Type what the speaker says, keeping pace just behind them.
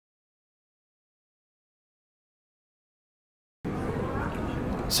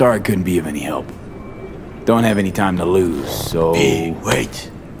Sorry I couldn't be of any help. Don't have any time to lose, so... Hey,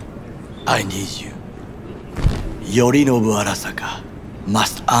 wait. I need you. Yorinobu Arasaka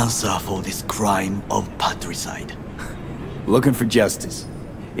must answer for this crime of patricide. Looking for justice.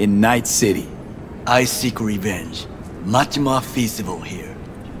 In Night City. I seek revenge. Much more feasible here.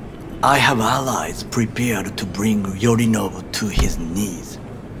 I have allies prepared to bring Yorinobu to his knees.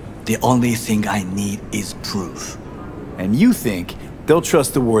 The only thing I need is proof. And you think they'll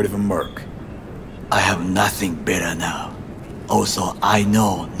trust the word of a merc? I have nothing better now. Also, I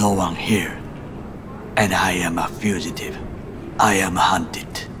know no one here. And I am a fugitive. I am hunted.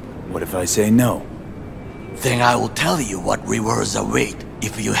 What if I say no? Then I will tell you what rewards await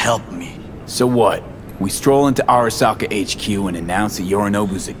if you help me. So what? We stroll into Arasaka HQ and announce that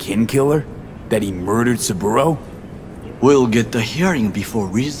Yorinobu's a kin killer? That he murdered Saburo? We'll get the hearing before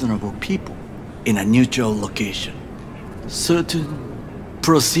reasonable people, in a neutral location. Certain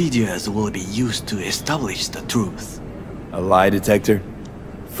procedures will be used to establish the truth. A lie detector?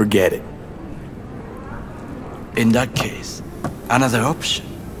 Forget it. In that case, another option.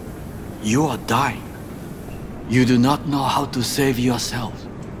 You are dying. You do not know how to save yourself.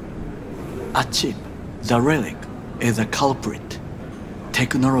 A chip, the relic, is a culprit.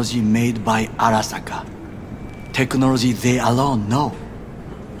 Technology made by Arasaka. Technology they alone know.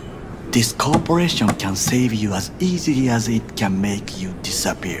 This corporation can save you as easily as it can make you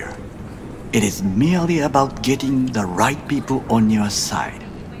disappear. It is merely about getting the right people on your side.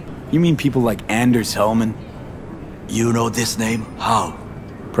 You mean people like Anders Hellman? You know this name? How?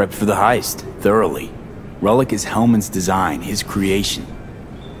 Prepped for the heist, thoroughly. Relic is Hellman's design, his creation.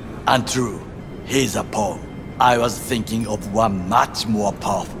 Untrue. He's a pawn. I was thinking of one much more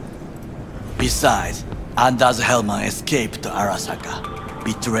powerful. Besides, Anders Hellman escaped to Arasaka.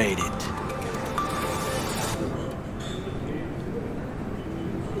 Betrayed it.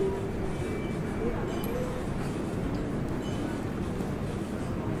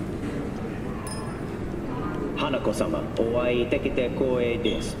 Hanako-sama, お会いできて光栄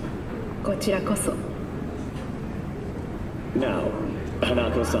です。こちらこそ。Now,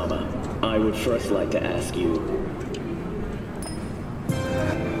 Hanako-sama, I would first like to ask you...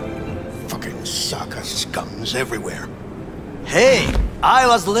 Fucking Saka scums everywhere. Hey! I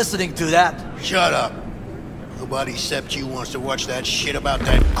was listening to that! Shut up. Nobody except you wants to watch that shit about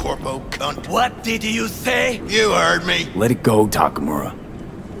that corpo cunt. What did you say? You heard me. Let it go, Takamura.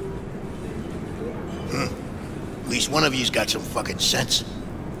 At least one of you's got some fucking sense.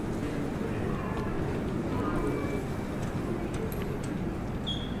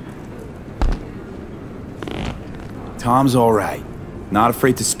 Tom's all right. Not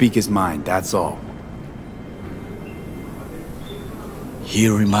afraid to speak his mind, that's all. He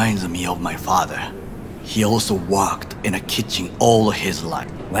reminds me of my father. He also worked in a kitchen all his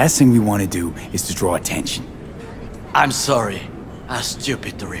life. Last thing we want to do is to draw attention. I'm sorry. A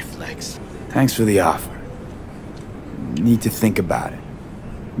stupid reflex. Thanks for the offer. Need to think about it.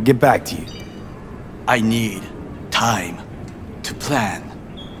 Get back to you. I need time to plan,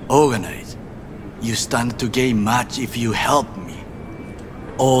 organize. You stand to gain much if you help me.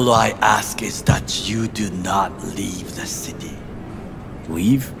 All I ask is that you do not leave the city.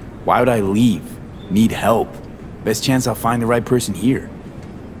 Leave? Why would I leave? Need help. Best chance I'll find the right person here.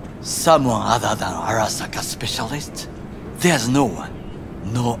 Someone other than Arasaka specialist? There's no one.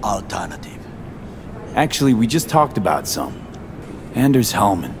 No alternative. Actually, we just talked about some. Anders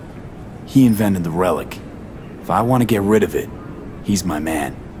Hellman. He invented the relic. If I want to get rid of it, he's my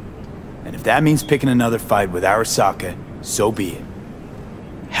man. And if that means picking another fight with Arasaka, so be it.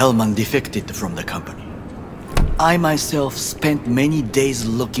 Hellman defected from the company. I myself spent many days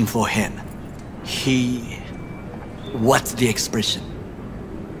looking for him. He... what's the expression?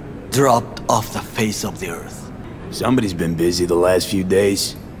 Dropped off the face of the earth. Somebody's been busy the last few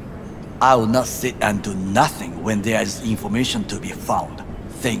days. I will not sit and do nothing when there is information to be found.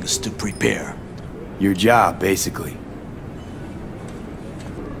 Things to prepare. Your job, basically.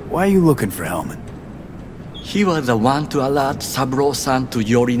 Why are you looking for Hellman? He was the one to alert Saburo-san to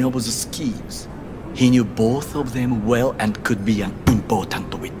Yorinobu's schemes. He knew both of them well and could be an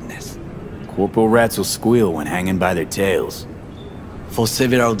important witness. Corporal rats will squeal when hanging by their tails. For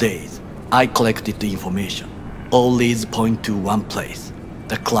several days, I collected the information. All leads point to one place,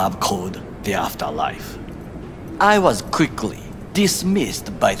 the club called the Afterlife. I was quickly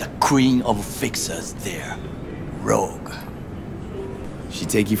dismissed by the queen of fixers there, Rogue. She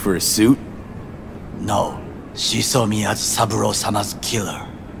take you for a suit? No, she saw me as Saburo-sama's killer.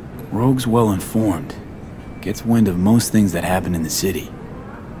 Rogue's well informed. Gets wind of most things that happen in the city.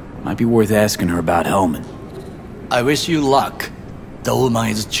 Might be worth asking her about Hellman. I wish you luck. The woman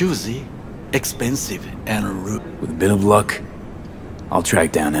is choosy, expensive, and rude. With a bit of luck, I'll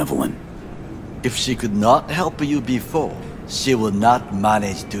track down Evelyn. If she could not help you before, she will not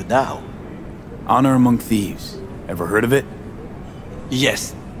manage to now. Honor among thieves. Ever heard of it?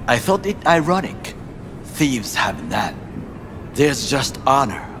 Yes, I thought it ironic. Thieves have none. There's just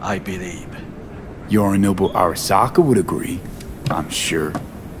honor, I believe. Your noble Arasaka would agree, I'm sure.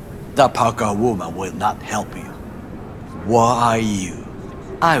 The Parker woman will not help you. What are you?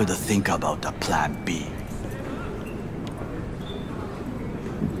 I would think about a plan B.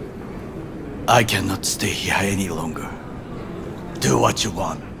 I cannot stay here any longer. Do what you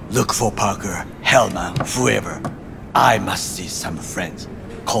want. Look for Parker, Hellman, whoever. I must see some friends,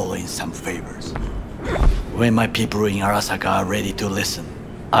 call in some favors. When my people in Arasaka are ready to listen,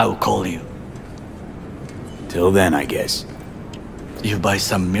 I will call you. Till then, I guess. If by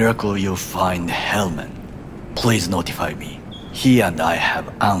some miracle you find Hellman, please notify me. He and I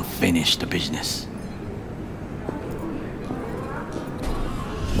have unfinished business.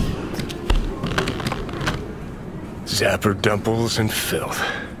 Zapper dumples and filth.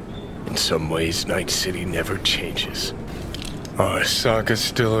 In some ways, Night City never changes. Arasaka's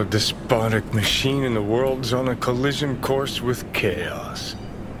still a despotic machine and the world's on a collision course with chaos.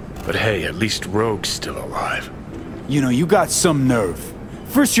 But hey, at least Rogue's still alive. You know, you got some nerve.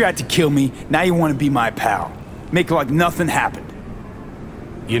 First you had to kill me, now you want to be my pal. Make it like nothing happened.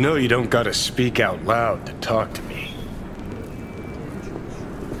 You know you don't gotta speak out loud to talk to me.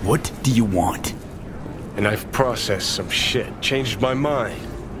 What do you want? And I've processed some shit, changed my mind.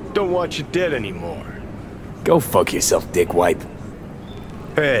 Don't want you dead anymore. Go fuck yourself, dickwipe.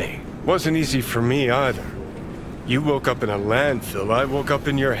 Hey, wasn't easy for me either. You woke up in a landfill, I woke up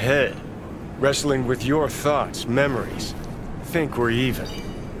in your head. Wrestling with your thoughts, memories. Think we're even.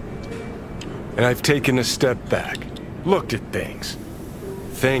 And I've taken a step back, looked at things.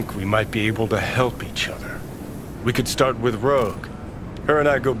 Think we might be able to help each other. We could start with Rogue. Her and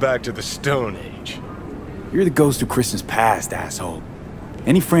I go back to the Stone Age. You're the ghost of Christmas past, asshole.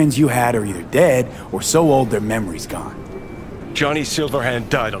 Any friends you had are either dead or so old their memory's gone. Johnny Silverhand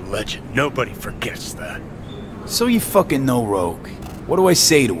died a legend. Nobody forgets that. So you fucking know Rogue. What do I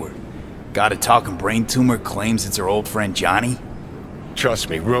say to her? Got a talking brain tumor claims it's her old friend Johnny? Trust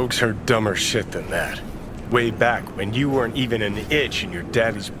me, Rogue's heard dumber shit than that. Way back when you weren't even an itch in your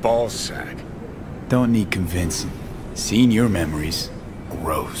daddy's ballsack. Don't need convincing. Seeing your memories,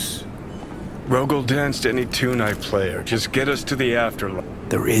 gross. Rogue will dance to any tune I play her. Just get us to the afterlife.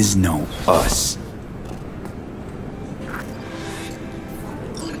 There is no us.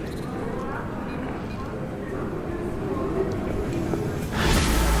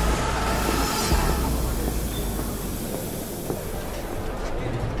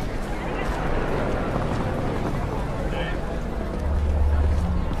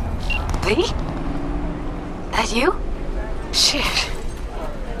 V? That you? Shit.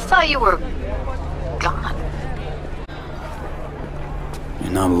 Thought you were gone.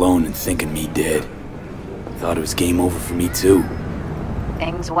 You're not alone in thinking me dead. Thought it was game over for me too.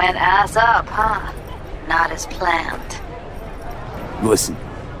 Things went ass up, huh? Not as planned. Listen,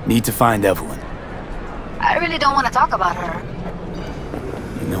 need to find Evelyn. I really don't want to talk about her.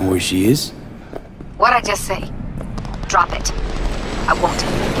 You know where she is? What'd I just say? Drop it. I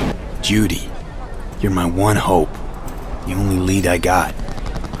won't. Judy, you're my one hope. The only lead I got.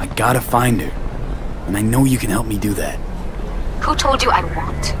 I gotta find her. And I know you can help me do that. Who told you I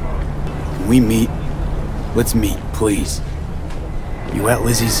won't? Can we meet? Let's meet, please. You at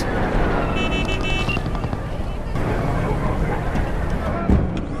Lizzie's?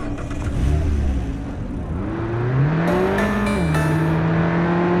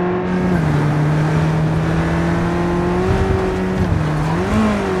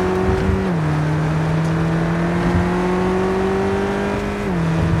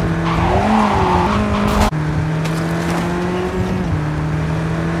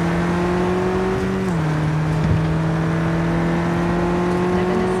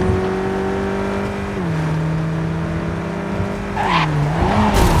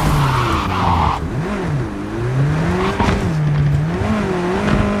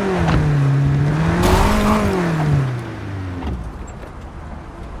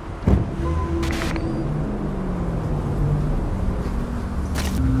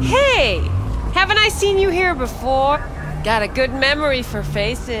 Hey! Haven't I seen you here before? Got a good memory for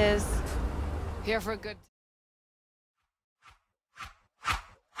faces. Here for a good...